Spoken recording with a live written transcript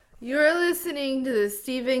You're listening to the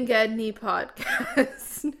Stephen Gedney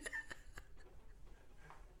podcast.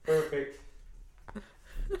 Perfect.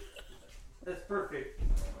 That's perfect.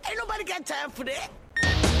 Ain't nobody got time for that.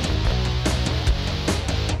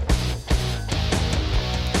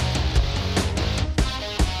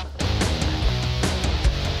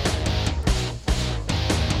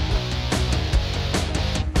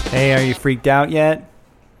 Hey, are you freaked out yet?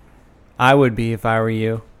 I would be if I were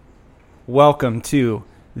you. Welcome to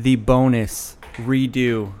the bonus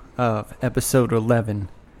redo of episode 11.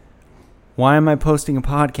 Why am I posting a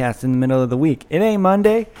podcast in the middle of the week? It ain't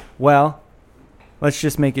Monday. Well, let's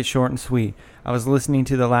just make it short and sweet. I was listening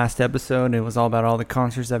to the last episode, and it was all about all the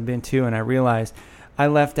concerts I've been to, and I realized I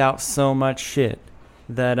left out so much shit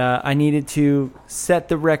that I needed to set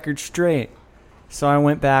the record straight. So I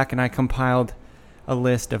went back and I compiled a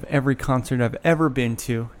list of every concert I've ever been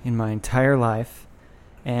to in my entire life,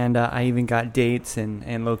 and I even got dates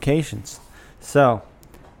and locations. So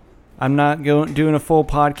I'm not doing a full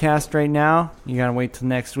podcast right now. You gotta wait till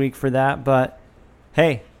next week for that, but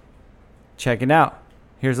hey, check it out.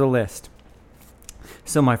 Here's a list.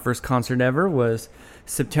 So my first concert ever was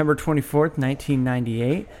September 24th,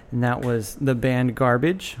 1998, and that was the band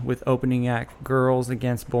Garbage with opening act Girls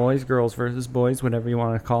Against Boys, Girls versus Boys, whatever you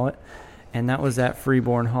want to call it. And that was at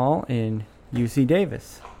Freeborn Hall in UC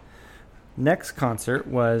Davis. Next concert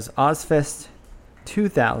was Ozfest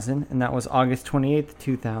 2000, and that was August 28th,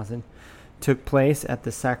 2000. Took place at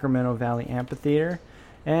the Sacramento Valley Amphitheater.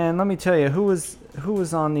 And let me tell you, who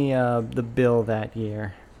was on the bill that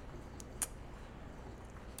year?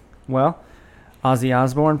 Well, Ozzy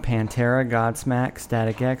Osbourne, Pantera, Godsmack,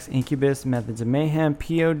 Static X, Incubus, Methods of Mayhem,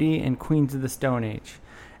 POD, and Queens of the Stone Age.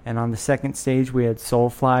 And on the second stage, we had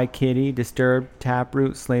Soulfly, Kitty, Disturbed,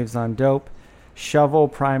 Taproot, Slaves on Dope, Shovel,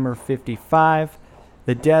 Primer 55,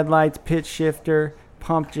 The Deadlights, Pitch Shifter,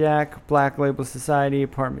 Pump Jack, Black Label Society,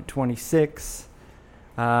 Apartment 26.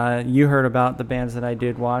 You heard about the bands that I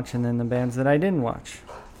did watch and then the bands that I didn't watch.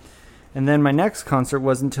 And then my next concert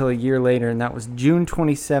wasn't until a year later, and that was June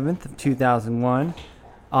 27th of 2001,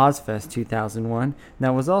 Ozfest 2001. And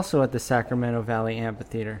that was also at the Sacramento Valley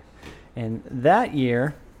Amphitheater. And that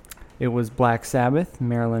year, it was Black Sabbath,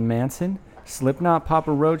 Marilyn Manson, Slipknot,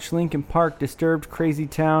 Papa Roach, Linkin Park, Disturbed, Crazy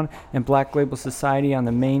Town, and Black Label Society on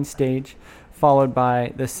the main stage, followed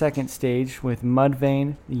by the second stage with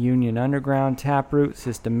Mudvayne, the Union Underground, Taproot,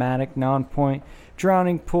 Systematic, Nonpoint,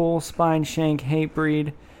 Drowning Pool, Spine Shank,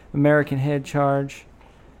 Hatebreed, American Head Charge,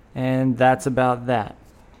 and that's about that.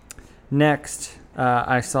 Next,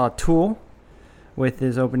 I saw Tool with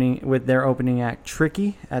their opening act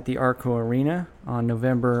Tricky at the Arco Arena on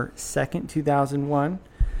November 2nd, 2001.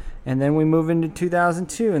 And then we move into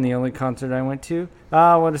 2002, and the only concert I went to,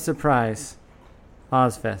 what a surprise,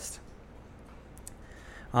 Ozfest.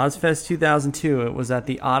 Ozfest 2002, it was at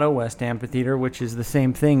the Otto West Amphitheater, which is the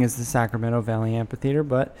same thing as the Sacramento Valley Amphitheater,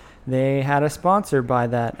 but they had a sponsor by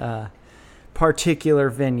that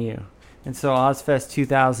particular venue. And so Ozfest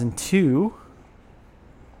 2002...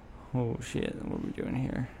 Oh, shit. What are we doing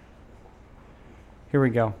here? Here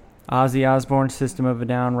we go. Ozzy Osbourne, System of a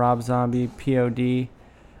Down, Rob Zombie, POD,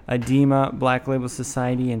 Edema, Black Label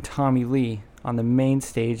Society, and Tommy Lee on the main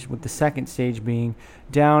stage, with the second stage being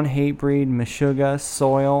Down, Hatebreed, Meshuggah,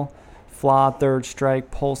 Soil, Flaw, Third Strike,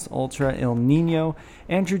 Pulse Ultra, El Nino,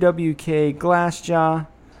 Andrew WK, Glassjaw,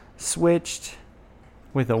 Switched,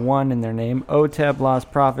 with a 1 in their name, OTEB,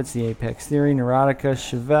 Lost Prophets, The Apex Theory, Neurotica,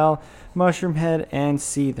 Chevelle, Mushroomhead, and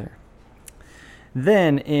Seether.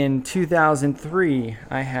 Then in 2003,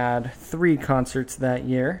 I had 3 concerts that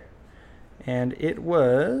year, and it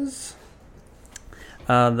was...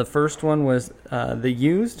 the first one was The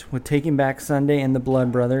Used with Taking Back Sunday and the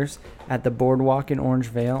Blood Brothers at the Boardwalk in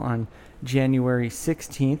Orangevale on January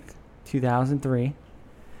 16th, 2003.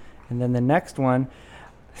 And then the next one...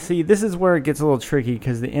 See, this is where it gets a little tricky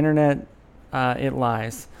because the internet, it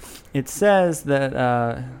lies. It says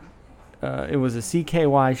that it was a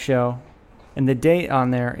CKY show, and the date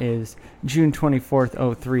on there is June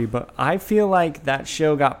 24th, 03. But I feel like that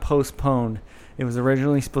show got postponed. It was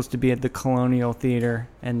originally supposed to be at the Colonial Theater,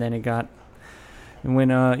 and then it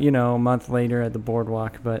went a month later at the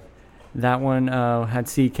Boardwalk. But that one had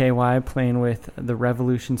CKY playing with the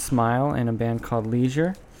Revolution Smile and a band called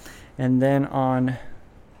Leisure. And then on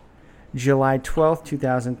July 12th,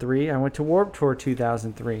 2003, I went to Warped Tour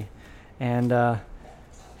 2003. And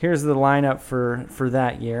here's the lineup for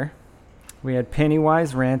that year. We had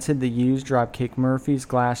Pennywise, Rancid, The Used, Dropkick Murphys,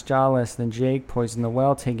 Glassjaw, Less Than Jake, Poison the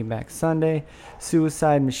Well, Taking Back Sunday,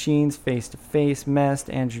 Suicide Machines, Face to Face, Mest,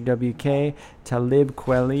 Andrew WK, Talib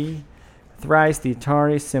Kweli, Thrice, The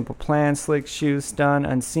Atari, Simple Plan, Slick Shoes, Stun,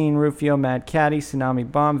 Unseen, Rufio, Mad Caddy,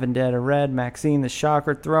 Tsunami Bomb, Vendetta Red, Maxine, The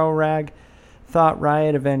Shocker, Throw Rag, Thought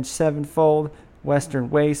Riot, Avenged Sevenfold, Western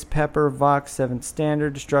Waste, Pepper, Vox, 7th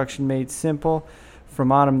Standard, Destruction Made Simple,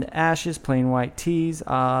 From Autumn to Ashes, Plain White Tees,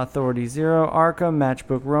 Authority Zero, Arkham,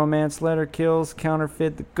 Matchbook Romance, Letter Kills,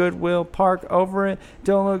 Counterfeit, The Goodwill, Park, Over It,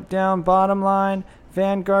 Don't Look Down, Bottom Line,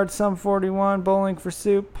 Vanguard, Sum 41, Bowling for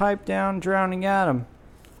Soup, Pipe Down, Drowning Atom.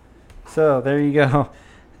 So there you go.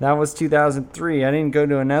 That was 2003. I didn't go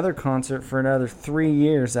to another concert for another 3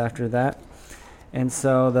 years after that. And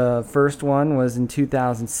so the first one was in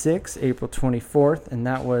 2006, April 24th, and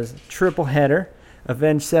that was triple header,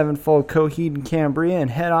 Avenged Sevenfold, Coheed and Cambria, and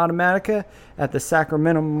Head Automatica at the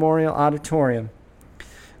Sacramento Memorial Auditorium.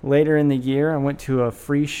 Later in the year, I went to a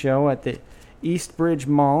free show at the East Bridge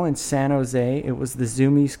Mall in San Jose. It was the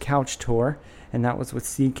Zoomies Couch Tour, and that was with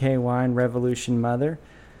CKY and Revolution Mother.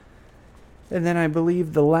 And then I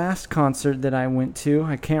believe the last concert that I went to,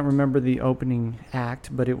 I can't remember the opening act,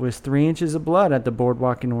 but it was 3 Inches of Blood at the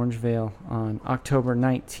Boardwalk in Orangevale on October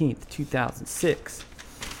 19th, 2006.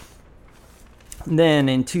 Then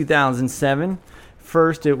in 2007,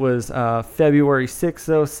 first it was February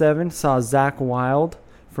 6th, 07, saw Zach Wilde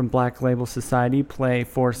from Black Label Society play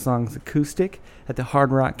 4 Songs Acoustic at the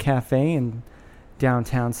Hard Rock Cafe in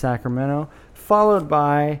downtown Sacramento, followed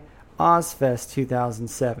by Ozfest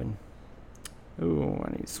 2007. Ooh,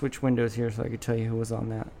 I need to switch windows here so I can tell you who was on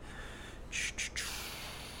that.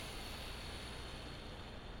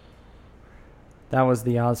 That was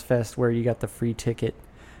the Ozfest where you got the free ticket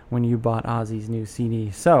when you bought Ozzy's new CD.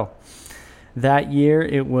 So, that year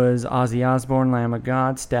it was Ozzy Osbourne, Lamb of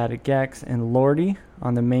God, Static X, and Lordi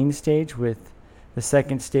on the main stage, with the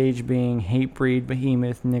second stage being Hatebreed,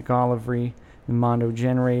 Behemoth, Nick Olivery, the Mondo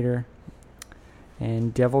Generator,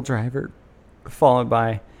 and Devil Driver, followed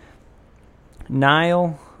by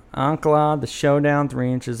Nile, Ankla, The Showdown,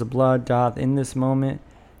 3 Inches of Blood, Doth In This Moment,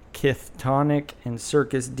 Kithtonic, and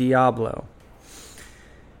Circus Diablo.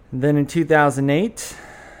 Then in 2008,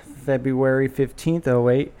 February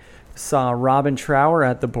 15th, 08, saw Robin Trower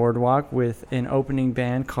at the Boardwalk with an opening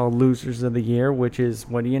band called Losers of the Year, which is,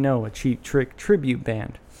 what do you know, a Cheap Trick tribute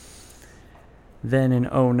band. Then in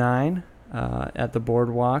 09, at the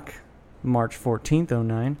Boardwalk, March 14th,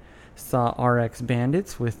 09, saw RX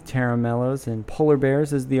Bandits with Terra Mellows and Polar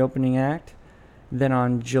Bears as the opening act. Then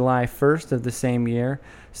on July 1st of the same year,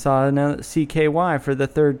 saw another CKY for the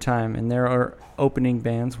third time, and their opening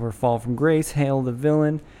bands were Fall from Grace, Hail the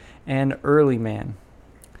Villain, and Early Man.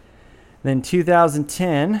 Then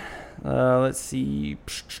 2010, let's see.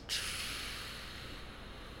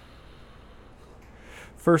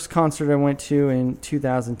 First concert I went to in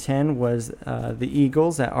 2010 was the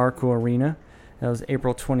Eagles at Arco Arena. That was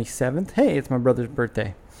April 27th. Hey, it's my brother's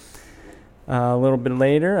birthday. A little bit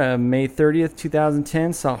later, May 30th,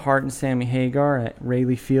 2010, saw Hart and Sammy Hagar at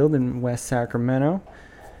Rayleigh Field in West Sacramento.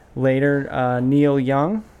 Later, Neil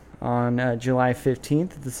Young on July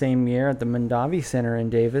 15th the same year at the Mondavi Center in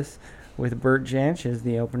Davis with Bert Jansch as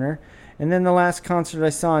the opener. And then the last concert I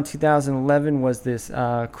saw in 2011 was this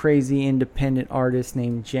crazy independent artist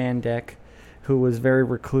named Jandek, who was very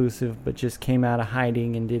reclusive but just came out of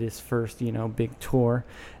hiding and did his first, big tour.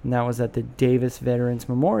 And that was at the Davis Veterans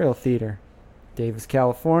Memorial Theater, Davis,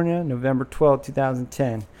 California, November 12,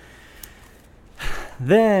 2010.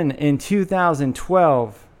 Then in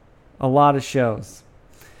 2012, a lot of shows.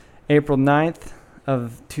 April 9th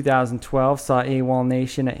of 2012 saw AWOL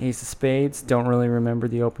Nation at Ace of Spades. Don't really remember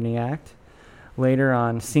the opening act. Later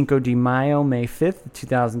on Cinco de Mayo, May 5th,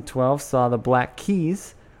 2012, saw the Black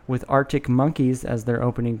Keys with Arctic Monkeys as their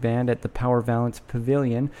opening band at the Power Valence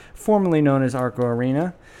Pavilion, formerly known as Arco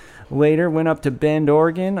Arena. Later went up to Bend,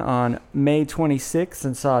 Oregon on May 26th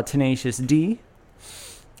and saw Tenacious D.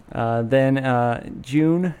 Then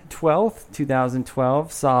June 12th,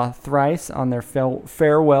 2012, saw Thrice on their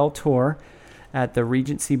farewell tour at the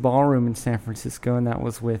Regency Ballroom in San Francisco, and that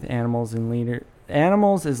was with Animals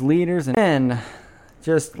as leaders. And then,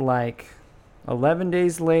 just like 11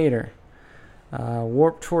 days later,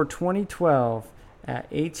 Warped Tour 2012 at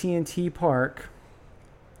AT&T Park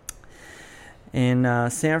in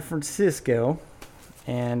San Francisco.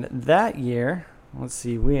 And that year, let's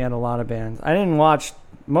see, we had a lot of bands. I didn't watch,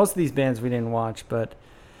 most of these bands we didn't watch, but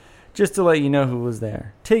just to let you know who was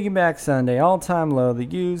there. Taking Back Sunday, All Time Low, The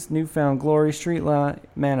Used, Newfound Glory, Streetlight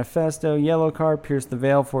Manifesto, Yellow Card, Pierce the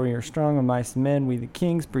Veil, 4 Year Strong, On Mice and Men, We the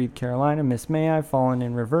Kings, Breathe Carolina, Miss May I, Fallen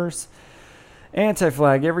in Reverse,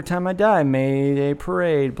 Anti-Flag, Every Time I Die, Mayday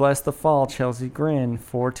Parade, Bless the Fall, Chelsea Grin,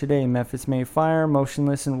 For Today, Memphis May Fire,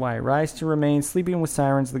 Motionless in White, Rise to Remain, Sleeping with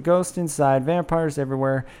Sirens, The Ghost Inside, Vampires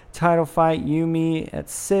Everywhere, Title Fight, You Me at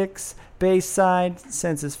 6, Bayside,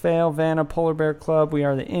 Senses Fail, Vanna, Polar Bear Club, We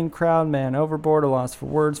Are the In Crowd, Man Overboard, A Loss for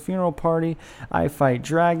Words, Funeral Party, I Fight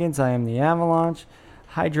Dragons, I Am the Avalanche,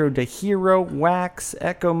 Hydro de Hero, Wax,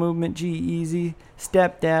 Echo Movement, G-Easy,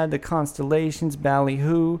 Stepdad, The Constellations,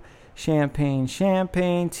 Ballyhoo,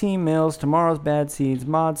 Champagne, Team Mills, Tomorrow's Bad Seeds,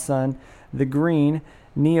 Mod Sun, The Green,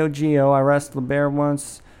 Neo Geo, I Wrestled a Bear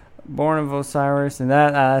Once, Born of Osiris, and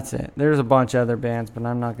that's it. There's a bunch of other bands, but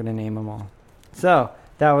I'm not going to name them all. So,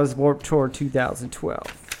 that was Warped Tour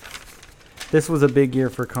 2012. This was a big year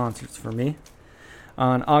for concerts for me.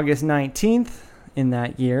 On August 19th in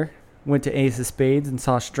that year, went to Ace of Spades and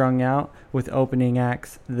saw Strung Out with opening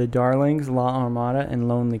acts The Darlings, La Armada, and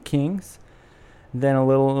Lonely Kings. Then a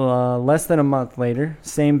little less than a month later,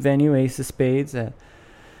 same venue, Ace of Spades, at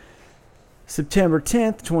September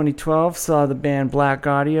 10th, 2012, saw the band Black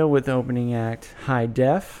Audio with opening act High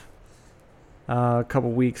Def. A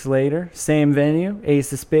couple weeks later, same venue,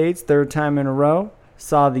 Ace of Spades, third time in a row,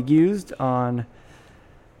 saw The Used on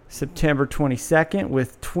September 22nd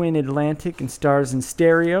with Twin Atlantic and Stars in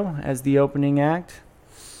Stereo as the opening act.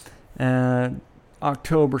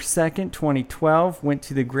 October 2nd, 2012, went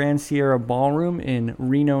to the Grand Sierra Ballroom in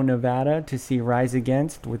Reno, Nevada to see Rise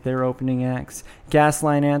Against with their opening acts,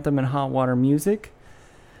 Gasline Anthem and Hot Water Music.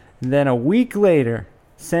 Then a week later,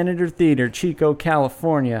 Senator Theater, Chico,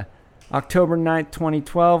 California. October 9th,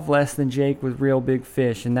 2012, Less Than Jake with Real Big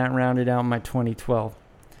Fish, and that rounded out my 2012.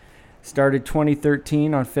 Started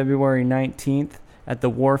 2013 on February 19th at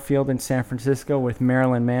the Warfield in San Francisco with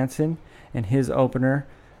Marilyn Manson and his opener,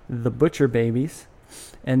 The Butcher Babies.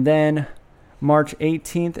 And then March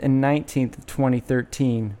 18th and 19th of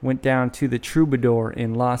 2013, went down to the Troubadour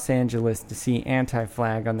in Los Angeles to see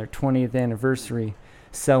Anti-Flag on their 20th anniversary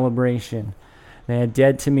celebration. They had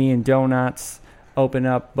Dead to Me and Donuts open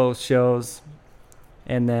up both shows.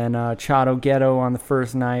 And then Chato Ghetto on the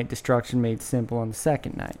first night, Destruction Made Simple on the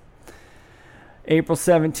second night. April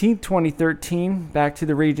 17th, 2013, back to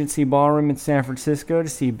the Regency Ballroom in San Francisco to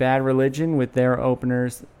see Bad Religion with their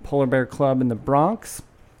openers, Polar Bear Club in the Bronx.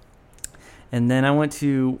 And then I went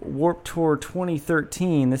to Warped Tour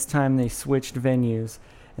 2013. This time they switched venues,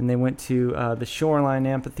 and they went to the Shoreline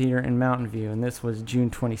Amphitheater in Mountain View, and this was June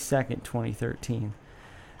 22nd, 2013.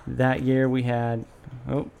 That year we had...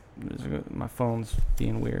 Oh, my phone's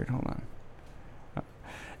being weird. Hold on.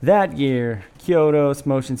 That year, Kyoto's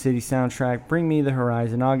Motion City soundtrack, Bring Me the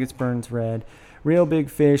Horizon, August Burns Red, Real Big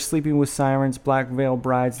Fish, Sleeping with Sirens, Black Veil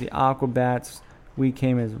Brides, The Aquabats, We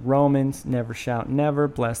Came as Romans, Never Shout Never,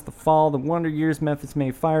 Bless the Fall, The Wonder Years, Memphis May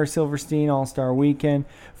Fire, Silverstein, All-Star Weekend,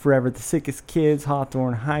 Forever the Sickest Kids,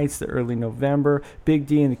 Hawthorne Heights, The Early November, Big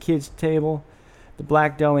D and the Kids Table, The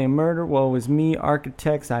Black Dahlia Murder, Woe Is Me,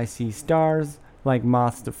 Architects, I See Stars, Like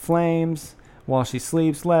Moths to Flames, While She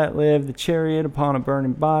Sleeps, Let It Live, The Chariot, Upon a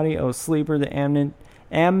Burning Body, Oh Sleeper, The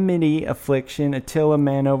Amity Affliction, Attila,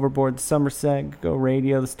 Man Overboard, The Somerset, Go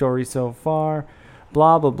Radio, The Story So Far,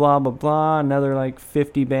 blah, blah, blah, blah, blah. Another like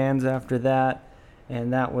 50 bands after that.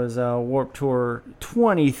 And that was Warped Tour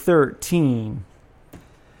 2013.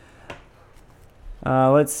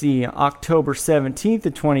 Let's see. October 17th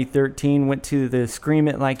of 2013, went to the Scream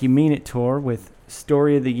It Like You Mean It tour with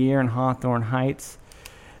Story of the Year and Hawthorne Heights.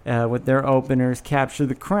 With their openers, Capture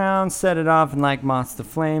the Crown, Set It Off, and Like Moths to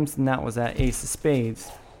Flames. And that was at Ace of Spades.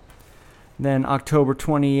 Then October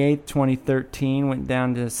 28th, 2013, went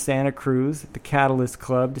down to Santa Cruz at the Catalyst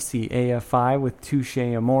Club to see AFI with Touche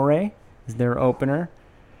Amore as their opener.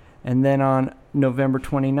 And then on November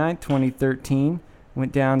 29th, 2013,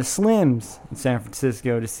 went down to Slim's in San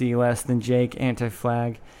Francisco to see Less Than Jake,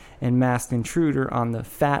 Anti-Flag, and Masked Intruder on the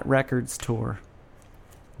Fat Records tour.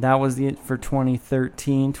 That was it for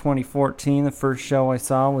 2013. 2014, the first show I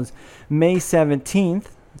saw was May 17th,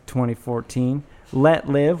 2014. Let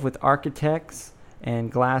Live with Architects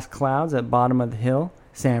and Glass Clouds at Bottom of the Hill,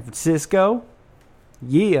 San Francisco.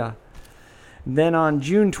 Yeah. Then on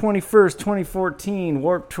June 21st, 2014,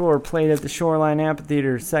 Warped Tour played at the Shoreline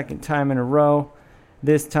Amphitheater, second time in a row.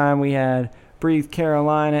 This time we had Breathe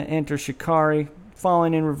Carolina, Enter Shikari,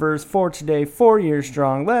 Falling in Reverse, For Today, 4 Years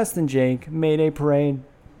Strong, Less Than Jake, Mayday Parade,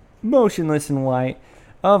 Motionless in White,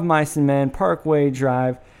 Of Mice and Men, Parkway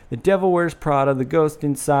Drive, The Devil Wears Prada, The Ghost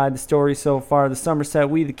Inside, The Story So Far, The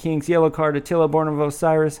Somerset, We the Kings, Yellow Card, Attila, Born of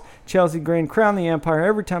Osiris, Chelsea Green, Crown the Empire,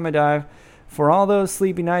 Every Time I Dive, For All Those,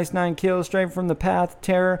 Sleepy Nights, 9 Kills, Straight from the Path,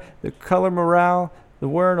 Terror, The Color Morale, The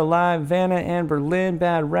Word Alive, Vanna and Berlin,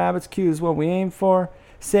 Bad Rabbits, Q is What We Aim For,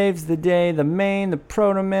 saves the day, the main, the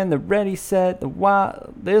proto-men, the ready set,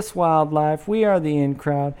 this wildlife. We are the in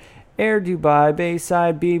crowd. Air Dubai,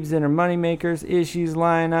 Bayside, Beebs and her moneymakers, Issues,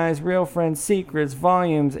 Lion Eyes, Real Friends, Secrets,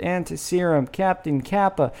 Volumes, Anti-Serum, Captain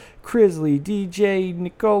Kappa, Crisley, DJ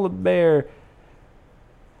Nicola Bear,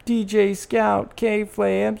 DJ Scout,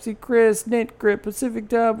 K-Flay, MC Chris, Knit Grip, Pacific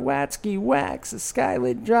Dub, Watsky, Wax,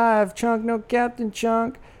 Skylit Drive, Chunk No Captain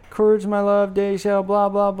Chunk, Courage My Love, Dayshell, blah,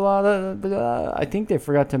 blah, blah, blah, blah. I think they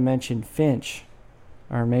forgot to mention Finch.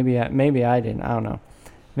 Or maybe I didn't. I don't know.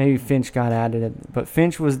 Maybe Finch got added. But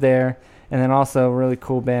Finch was there. And then also a really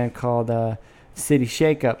cool band called City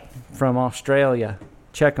Shake Up from Australia.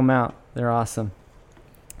 Check them out. They're awesome.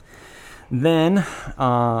 Then,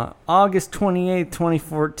 August 28th,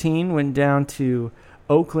 2014, went down to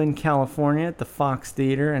Oakland, California at the Fox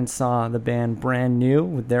Theater and saw the band Brand New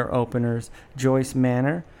with their openers, Joyce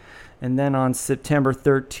Manor. And then on September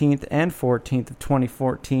 13th and 14th of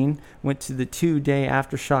 2014, went to the 2-day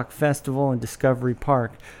Aftershock Festival in Discovery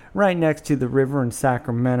Park, right next to the river in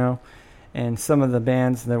Sacramento. And some of the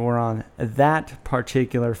bands that were on that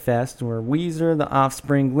particular fest were Weezer, The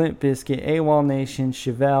Offspring, Limp Bizkit, AWOL Nation,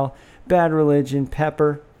 Chevelle, Bad Religion,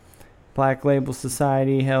 Pepper, Black Label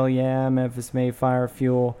Society, Hell Yeah, Memphis Mayfire,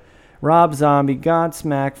 Fuel, Rob Zombie,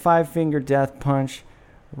 Godsmack, Five Finger Death Punch,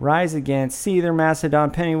 Rise Against, Seether, Mastodon,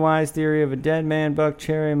 Pennywise, Theory of a Dead Man, Buck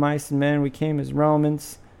Cherry, Mice and Men, We Came as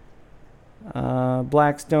Romans,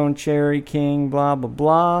 Blackstone, Cherry King, blah,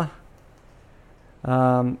 blah,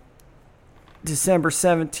 blah. December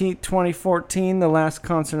 17th, 2014, the last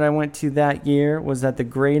concert I went to that year was at the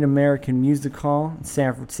Great American Music Hall in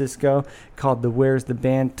San Francisco called the Where's the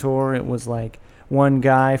Band Tour. It was like one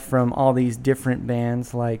guy from all these different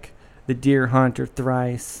bands like the Deer Hunter,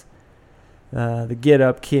 Thrice, the Get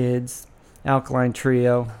Up Kids, Alkaline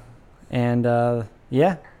Trio, and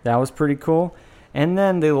yeah, that was pretty cool. And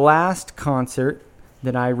then the last concert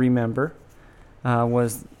that I remember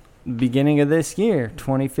was beginning of this year,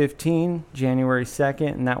 2015, January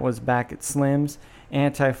 2nd, and that was back at Slim's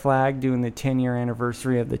Anti-Flag doing the 10-year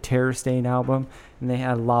anniversary of the Terror State album, and they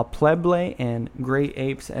had La Pleble and Great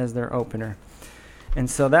Apes as their opener. And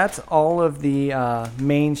so that's all of the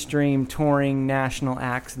mainstream touring national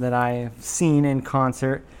acts that I've seen in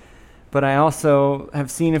concert. But I also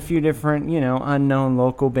have seen a few different, unknown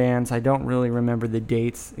local bands. I don't really remember the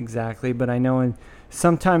dates exactly, but I know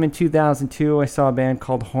sometime in 2002, I saw a band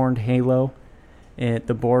called Horned Halo at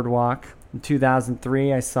the Boardwalk. In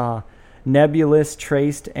 2003, I saw Nebulous,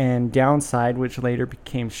 Traced, and Downside, which later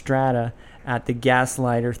became Strata, at the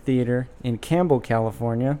Gaslighter Theater in Campbell,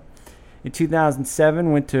 California. In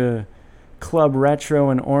 2007, went to Club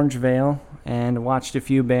Retro in Orangevale and watched a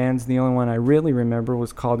few bands. The only one I really remember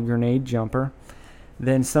was called Grenade Jumper.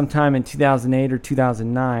 Then sometime in 2008 or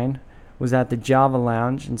 2009, was at the Java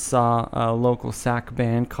Lounge and saw a local sack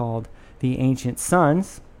band called the Ancient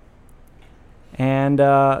Sons. And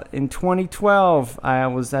in 2012, I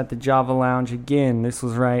was at the Java Lounge again. This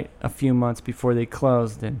was right a few months before they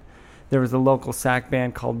closed. And there was a local sack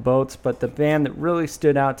band called Boats. But the band that really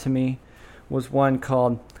stood out to me was one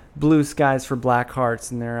called Blue Skies for Black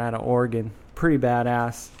Hearts. And they're out of Oregon. Pretty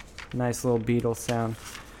badass. Nice little Beatles sound.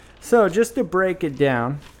 So just to break it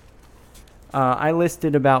down, I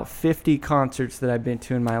listed about 50 concerts that I've been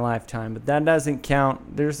to in my lifetime, but that doesn't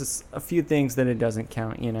count. There's a few things that it doesn't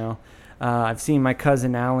count, I've seen my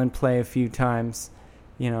cousin Alan play a few times.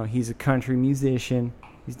 He's a country musician.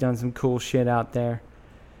 He's done some cool shit out there.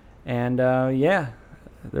 And, yeah,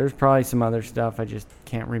 there's probably some other stuff I just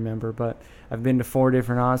can't remember, but I've been to 4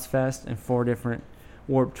 different Ozfest and 4 different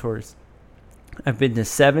Warped Tours. I've been to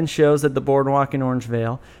 7 shows at the Boardwalk in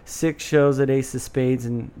Orangevale, 6 shows at Ace of Spades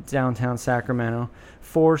in downtown Sacramento,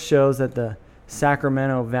 4 shows at the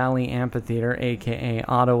Sacramento Valley Amphitheater, a.k.a.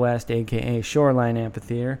 Auto West, a.k.a. Shoreline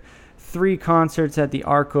Amphitheater, 3 concerts at the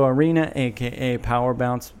Arco Arena, a.k.a. Power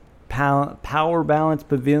Balance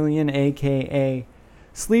Pavilion, a.k.a.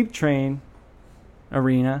 Sleep Train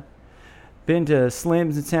Arena. Been to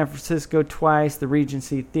Slim's in San Francisco twice, the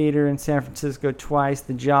Regency Theater in San Francisco twice,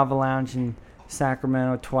 the Java Lounge in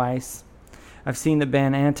Sacramento twice. I've seen the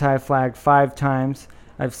band Anti-Flag 5 times.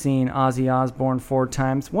 I've seen Ozzy Osbourne 4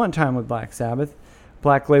 times, 1 time with Black Sabbath.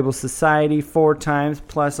 Black Label Society 4 times,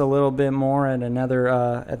 plus a little bit more at another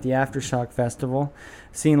at the Aftershock Festival.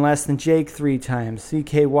 Seen Less Than Jake 3 times,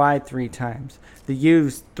 CKY 3 times, The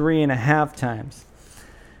Used 3.5 times,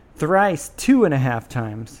 Thrice 2.5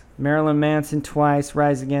 times, Marilyn Manson twice,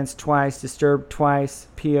 Rise Against twice, Disturbed twice,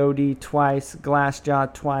 POD twice,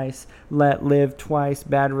 Glassjaw twice, Let Live twice,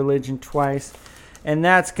 Bad Religion twice. And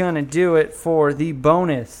that's going to do it for the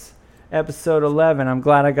bonus episode 11. I'm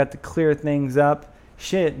glad I got to clear things up,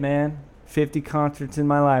 Shit, man. 50 concerts in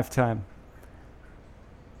my lifetime.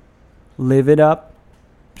 Live it up.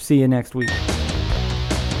 See you next week.